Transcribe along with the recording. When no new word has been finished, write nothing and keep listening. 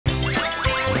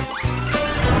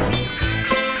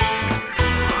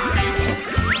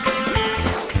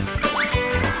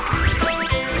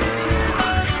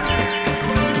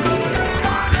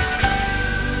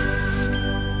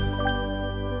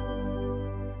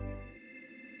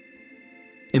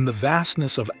In the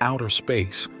vastness of outer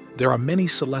space, there are many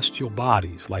celestial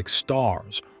bodies like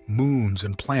stars, moons,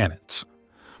 and planets.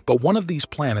 But one of these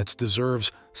planets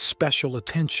deserves special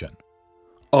attention.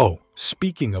 Oh,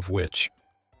 speaking of which...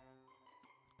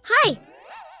 Hi!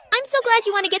 I'm so glad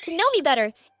you want to get to know me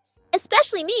better,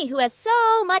 especially me who has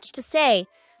so much to say.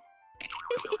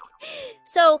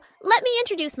 So, let me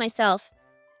introduce myself.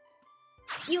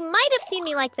 You might have seen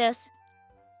me like this.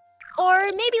 Or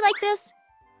maybe like this.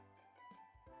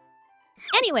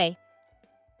 Anyway,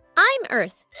 I'm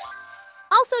Earth,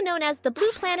 also known as the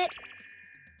Blue Planet,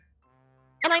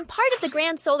 and I'm part of the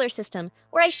grand solar system,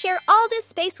 where I share all this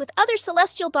space with other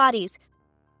celestial bodies.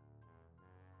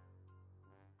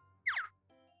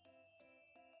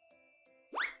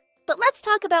 But let's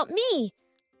talk about me.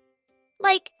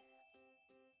 Like,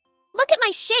 look at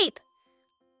my shape.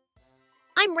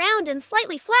 I'm round and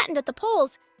slightly flattened at the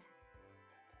poles.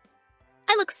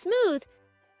 I look smooth,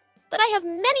 but I have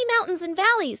many mountains and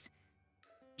valleys.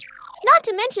 Not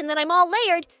to mention that I'm all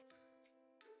layered,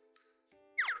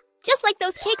 just like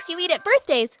those cakes you eat at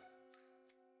birthdays.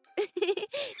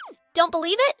 Don't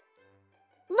believe it?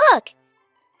 Look!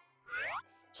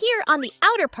 Here on the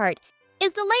outer part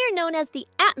is the layer known as the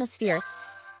atmosphere,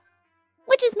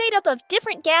 which is made up of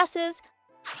different gases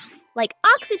like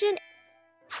oxygen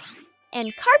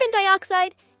and carbon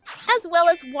dioxide, as well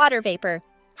as water vapor.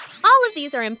 All of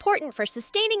these are important for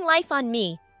sustaining life on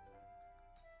me.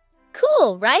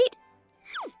 Cool, right?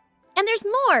 And there's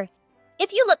more.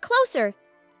 If you look closer...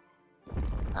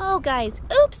 Oh, guys,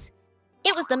 oops!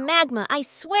 It was the magma, I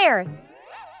swear. And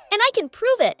I can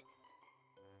prove it.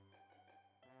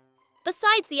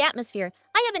 Besides the atmosphere,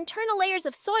 I have internal layers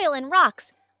of soil and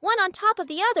rocks, one on top of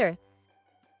the other.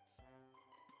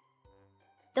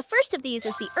 The first of these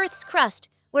is the Earth's crust,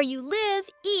 where you live,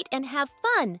 eat, and have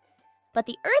fun. But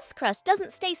the Earth's crust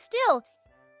doesn't stay still.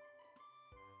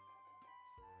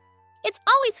 It's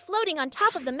always floating on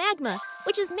top of the magma,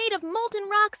 which is made of molten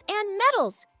rocks and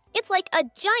metals. It's like a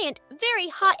giant, very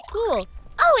hot pool.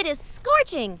 Oh, it is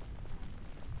scorching!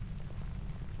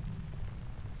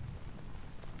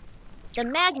 The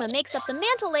magma makes up the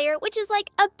mantle layer, which is like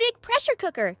a big pressure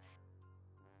cooker.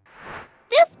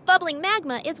 This bubbling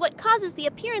magma is what causes the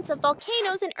appearance of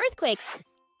volcanoes and earthquakes.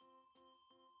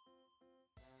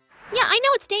 Yeah, I know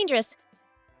it's dangerous,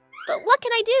 but what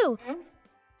can I do?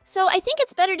 So I think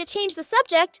it's better to change the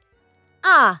subject.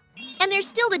 Ah, and there's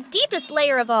still the deepest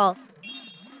layer of all.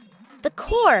 The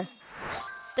core.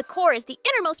 The core is the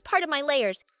innermost part of my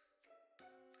layers.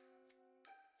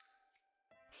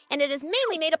 And it is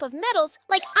mainly made up of metals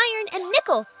like iron and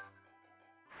nickel.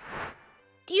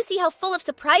 Do you see how full of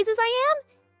surprises I am?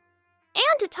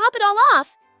 And to top it all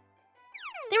off,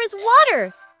 there is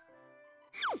water.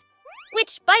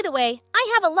 Which, by the way,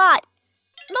 I have a lot.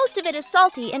 Most of it is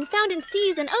salty and found in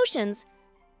seas and oceans.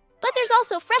 But there's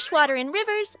also fresh water in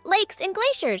rivers, lakes, and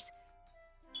glaciers.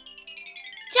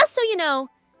 Just so you know,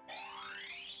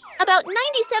 about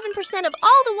 97% of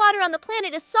all the water on the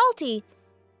planet is salty.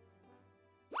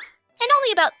 And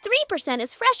only about 3%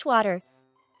 is fresh water.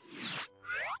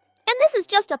 And this is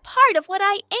just a part of what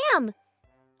I am.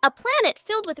 A planet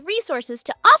filled with resources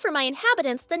to offer my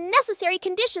inhabitants the necessary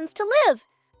conditions to live.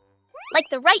 Like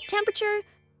the right temperature,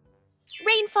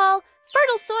 rainfall,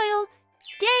 fertile soil,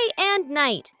 day and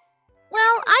night.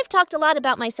 Well, I've talked a lot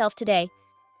about myself today.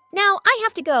 Now I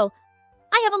have to go.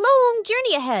 I have a long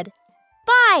journey ahead.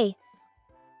 Bye!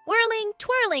 Whirling,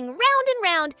 twirling, round and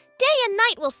round, day and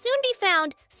night will soon be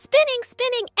found, spinning,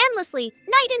 spinning endlessly,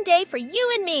 night and day for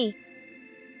you and me.